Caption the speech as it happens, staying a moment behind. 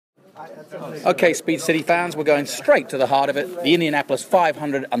Okay, Speed City fans, we're going straight to the heart of it. The Indianapolis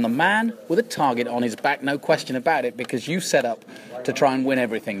 500 and the man with a target on his back, no question about it, because you set up to try and win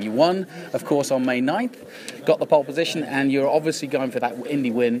everything. You won, of course, on May 9th, got the pole position, and you're obviously going for that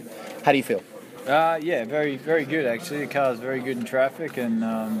Indy win. How do you feel? Yeah, very, very good actually. The car is very good in traffic, and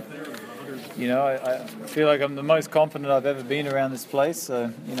I feel like I'm the most confident I've ever been around this place.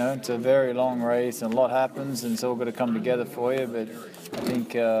 So it's a very long race, and a lot happens, and it's all got to come together for you. But I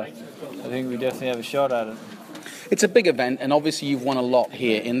think we definitely have a shot at it. It's a big event, and obviously you've won a lot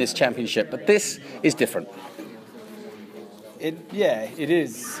here in this championship, but this is different. It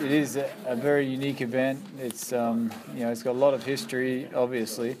is. It is a very unique event. It's it's got a lot of history,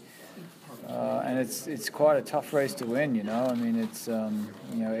 obviously. And it's quite a tough race to win, I mean, it's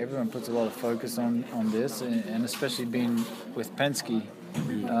everyone puts a lot of focus on this, and especially being with Penske,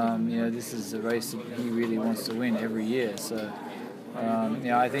 this is a race that he really wants to win every year. So,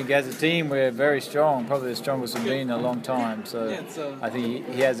 I think as a team we're very strong, probably the strongest we've been in a long time. So I think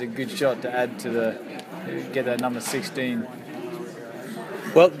he has a good shot to add to get that number 16.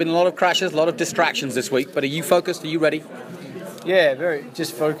 Well, been a lot of crashes, a lot of distractions this week, but are you focused? Are you ready? Yeah, very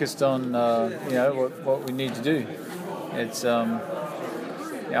just focused on what we need to do. It's I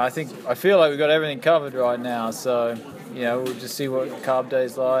feel like we've got everything covered right now. So we'll just see what carb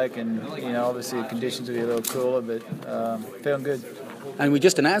day's like, and obviously the conditions will be a little cooler, but feeling good. And we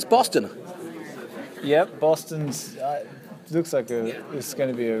just announced Boston. Yep, Boston's looks like it's going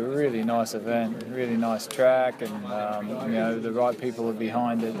to be a really nice event, really nice track, and the right people are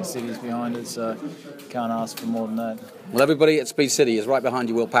behind it, the city's behind it, so can't ask for more than that. Well, everybody at Speed City is right behind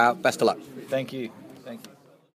you, Will Power. Best of luck. Thank you.